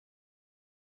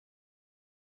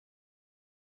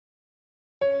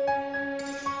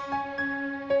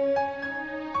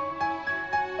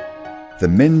The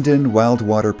Minden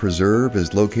Wildwater Preserve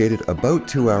is located about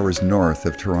 2 hours north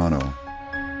of Toronto.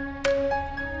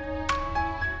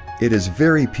 It is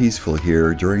very peaceful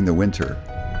here during the winter.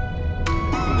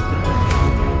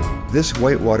 This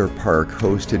whitewater park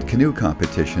hosted canoe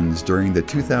competitions during the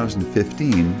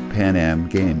 2015 Pan Am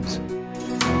Games.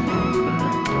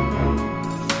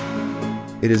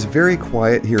 It is very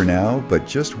quiet here now, but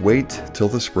just wait till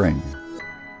the spring.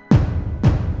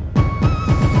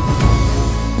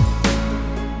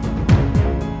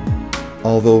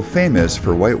 Although famous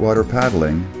for whitewater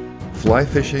paddling, fly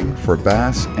fishing for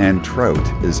bass and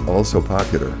trout is also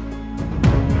popular.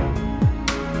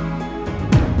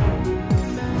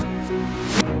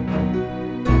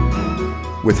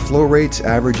 With flow rates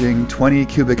averaging 20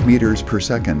 cubic meters per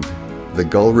second, the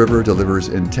Gull River delivers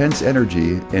intense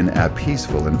energy in a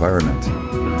peaceful environment.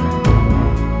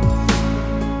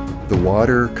 The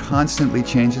water constantly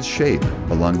changes shape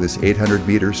along this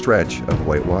 800-meter stretch of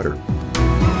white water.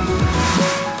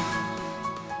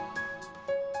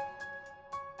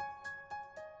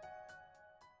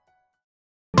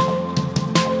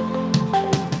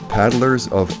 Paddlers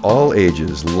of all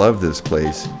ages love this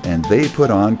place, and they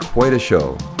put on quite a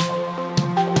show.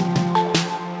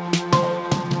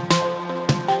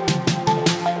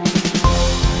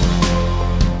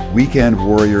 Weekend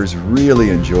warriors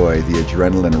really enjoy the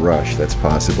adrenaline rush that's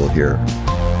possible here.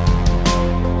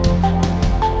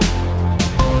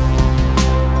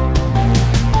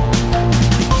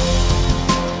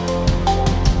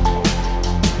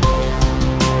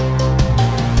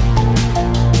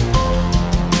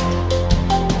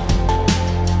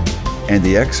 And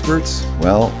the experts,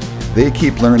 well, they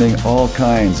keep learning all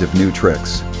kinds of new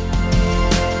tricks.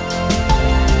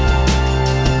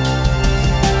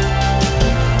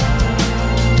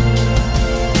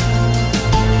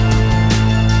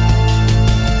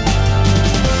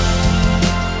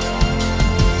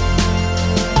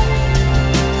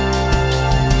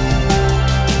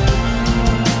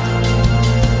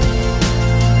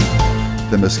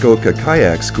 The Muskoka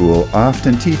Kayak School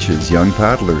often teaches young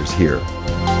paddlers here.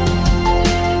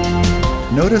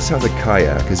 Notice how the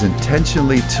kayak is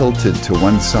intentionally tilted to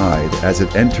one side as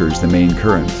it enters the main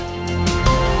current.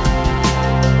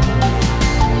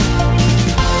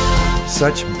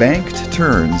 Such banked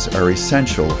turns are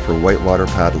essential for whitewater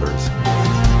paddlers.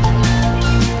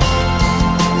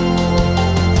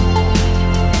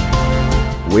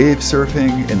 Wave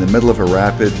surfing in the middle of a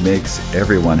rapid makes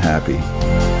everyone happy.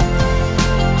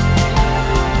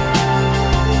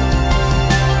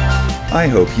 I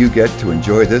hope you get to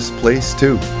enjoy this place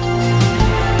too.